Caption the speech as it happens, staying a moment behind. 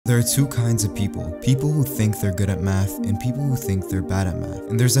There are two kinds of people who think they're good at math and people who think they're bad at math.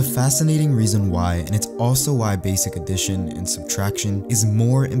 And there's a fascinating reason why, and it's also why basic addition and subtraction is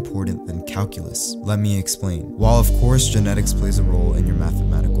more important than calculus. Let me explain. While of course genetics plays a role in your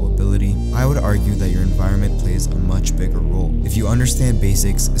mathematical ability, I would argue that your environment plays a much bigger role. If you understand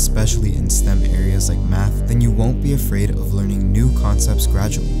basics, especially in STEM areas like math, then you won't be afraid of learning new concepts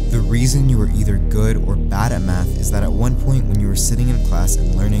gradually. The reason you are either good or bad at math is that at one point when you were sitting in class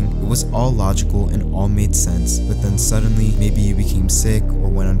and learning, it was all logical and all made sense, but then suddenly maybe you became sick or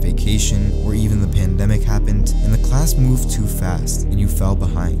went on vacation or even the pandemic happened and the class moved too fast and you fell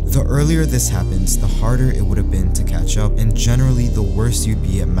behind. The earlier this happens, the harder it would have been to catch up, and generally the worse you'd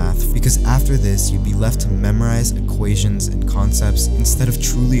be at math, because after this you'd be left to memorize equations and concepts instead of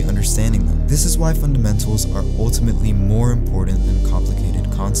truly understanding them. This is why fundamentals are ultimately more important than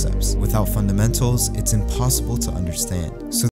complicated concepts. Without fundamentals, it's impossible to understand. So